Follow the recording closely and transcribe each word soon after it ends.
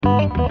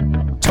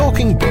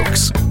Talking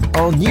Books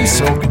on News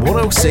Talk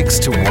 106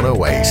 to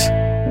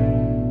 108.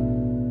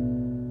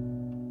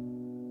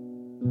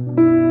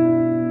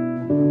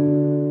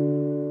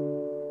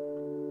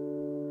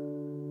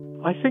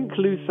 I think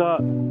Luther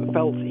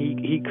felt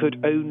he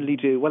could only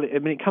do, well,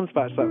 it comes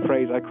back to that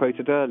phrase I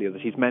quoted earlier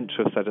that he's meant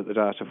to have said at the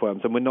Diet of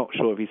Worms, and we're not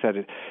sure if he said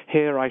it,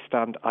 "Here I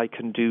stand, I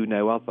can do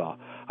no other."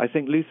 I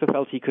think Luther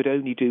felt he could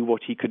only do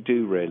what he could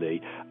do,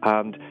 really,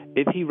 and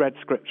if he read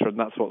Scripture, and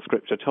that's what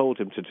Scripture told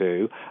him to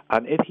do,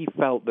 and if he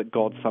felt that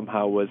God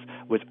somehow was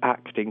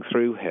acting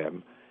through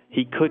him,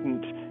 he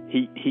couldn't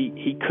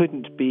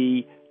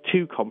be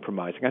too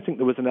compromising. I think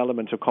there was an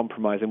element of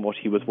compromise in what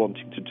he was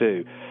wanting to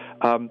do.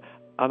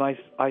 And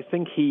I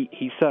think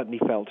he certainly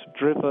felt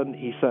driven,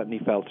 he certainly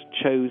felt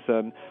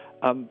chosen,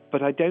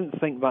 but I don't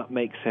think that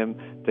makes him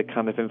the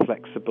kind of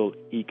inflexible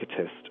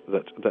egotist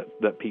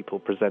that people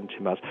present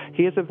him as.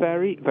 He is a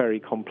very,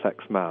 very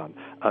complex man.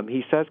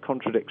 He says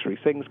contradictory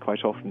things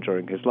quite often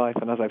during his life,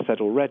 and as I've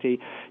said already,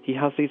 he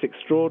has these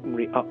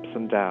extraordinary ups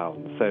and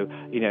downs. So,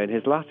 in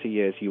his latter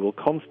years, you will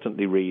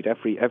constantly read,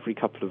 every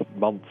couple of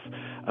months,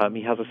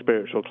 he has a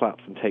spiritual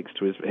collapse and takes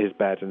to his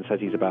bed and says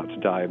he's about to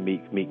die and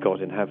meet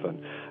God in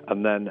heaven.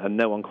 And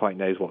no one quite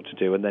knows what to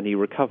do, and then he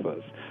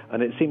recovers.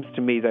 And it seems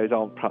to me those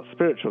aren't perhaps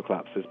spiritual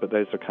collapses, but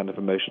those are kind of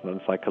emotional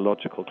and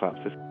psychological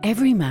collapses.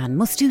 Every man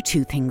must do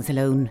two things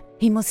alone.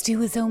 He must do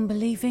his own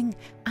believing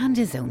and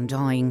his own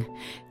dying.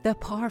 The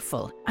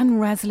powerful and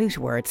resolute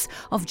words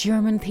of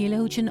German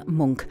theologian,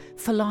 monk,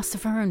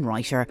 philosopher and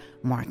writer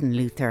Martin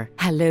Luther.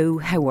 Hello,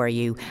 how are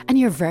you? And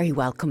you're very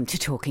welcome to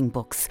Talking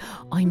Books.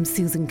 I'm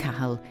Susan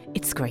Cahill.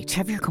 It's great to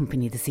have your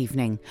company this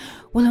evening.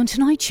 Well, on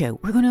tonight's show,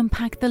 we're going to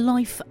unpack the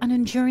life and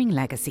enduring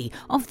legacy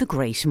of the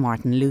great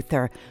Martin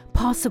Luther,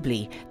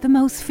 possibly the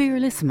most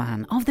fearless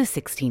man of the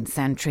 16th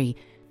century.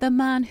 The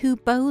man who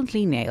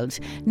boldly nailed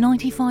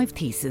 95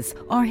 theses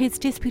or his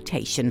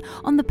disputation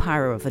on the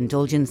power of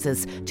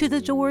indulgences to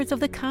the doors of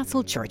the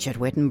Castle Church at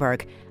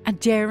Wittenberg, a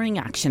daring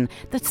action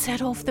that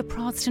set off the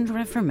Protestant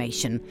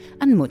Reformation,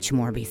 and much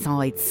more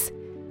besides.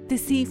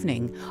 This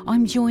evening,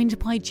 I'm joined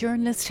by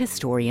journalist,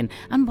 historian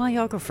and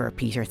biographer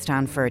Peter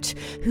Stanford,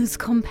 whose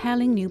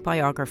compelling new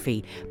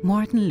biography,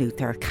 Martin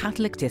Luther,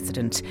 Catholic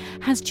Dissident,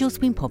 has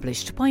just been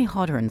published by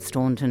Hodder and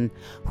Staunton,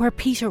 where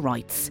Peter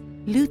writes,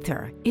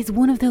 Luther is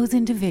one of those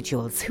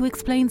individuals who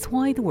explains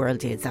why the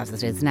world is as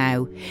it is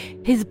now.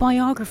 His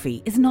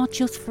biography is not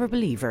just for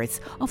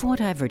believers of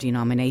whatever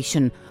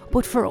denomination,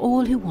 but for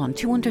all who want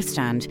to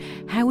understand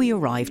how he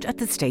arrived at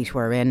the state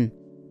we're in.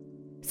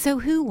 So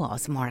who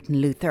was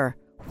Martin Luther?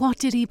 What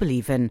did he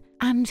believe in?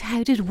 And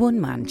how did one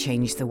man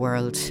change the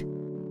world?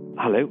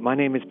 Hello, my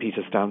name is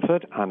Peter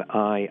Stanford, and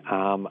I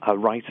am a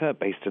writer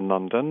based in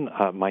London.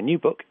 My new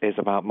book is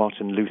about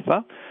Martin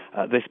Luther,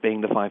 this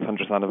being the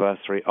 500th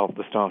anniversary of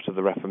the start of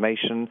the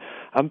Reformation.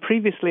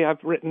 Previously,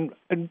 I've written,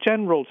 in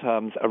general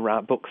terms,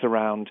 books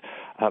around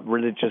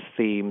religious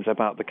themes,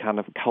 about the kind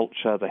of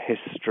culture, the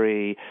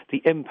history,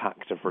 the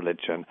impact of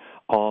religion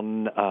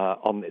on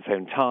its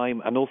own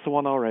time and also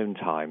on our own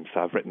time.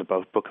 So I've written a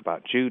book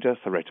about Judas,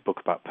 I wrote a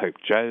book about Pope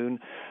Joan,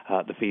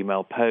 the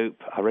female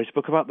pope, I wrote a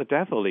book about the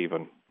devil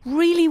even.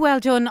 Really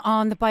well done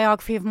on the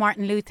biography of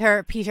Martin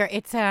Luther, Peter.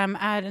 It's an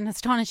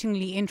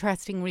astonishingly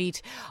interesting read.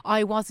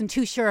 I wasn't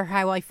too sure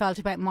how I felt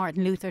about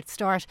Martin Luther at the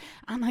start,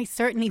 and I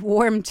certainly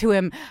warmed to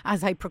him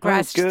as I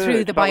progressed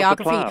through the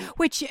biography,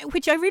 which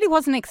I really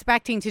wasn't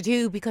expecting to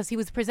do, because he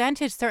was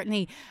presented,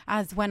 certainly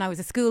as when I was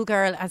a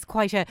schoolgirl, as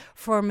quite a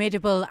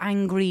formidable,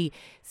 angry,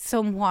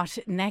 somewhat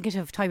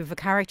negative type of a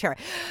character.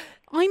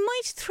 I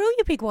might throw you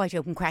a big wide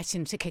open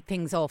question to kick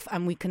things off,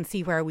 and we can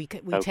see where we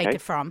take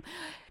it from.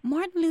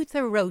 Martin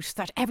Luther wrote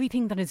that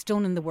everything that is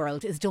done in the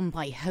world is done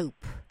by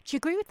hope. Do you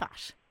agree with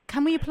that?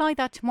 Can we apply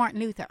that to Martin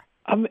Luther?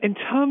 In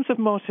terms of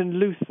Martin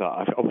Luther,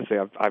 obviously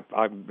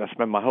I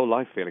spend my whole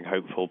life feeling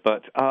hopeful,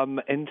 but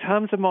in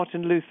terms of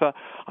Martin Luther,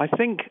 I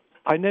think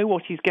I know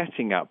what he's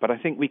getting at, but I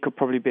think we could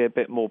probably be a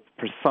bit more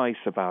precise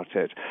about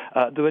it.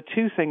 There were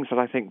two things that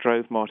I think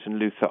drove Martin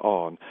Luther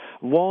on.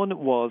 One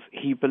was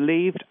he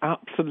believed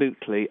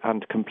absolutely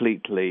and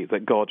completely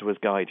that God was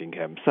guiding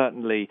him,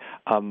 certainly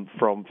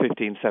from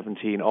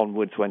 1517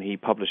 onwards when he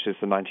publishes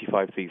the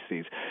 95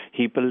 Theses.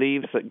 He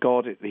believes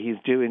that he's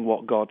doing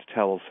what God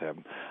tells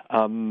him.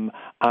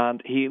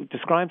 And he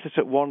describes it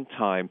at one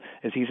time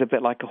as he's a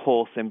bit like a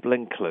horse in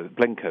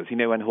blinkers. You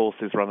know, when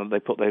horses run, they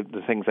put the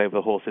things over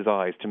the horse's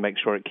eyes to make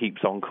sure it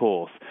keeps on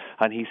course.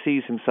 And he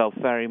sees himself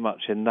very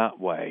much in that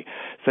way.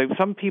 So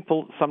some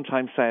people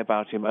sometimes say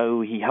about him,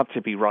 he had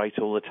to be right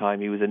all the time.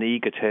 He was an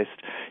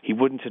egotist. He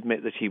wouldn't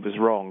admit that he was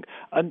wrong.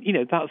 And,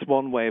 that's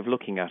one way of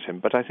looking at him.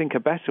 But I think a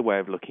better way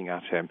of looking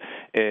at him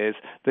is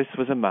this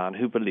was a man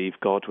who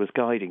believed God was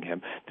guiding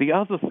him. The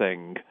other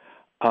thing,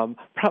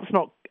 perhaps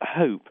not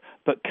hope,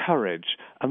 but courage. And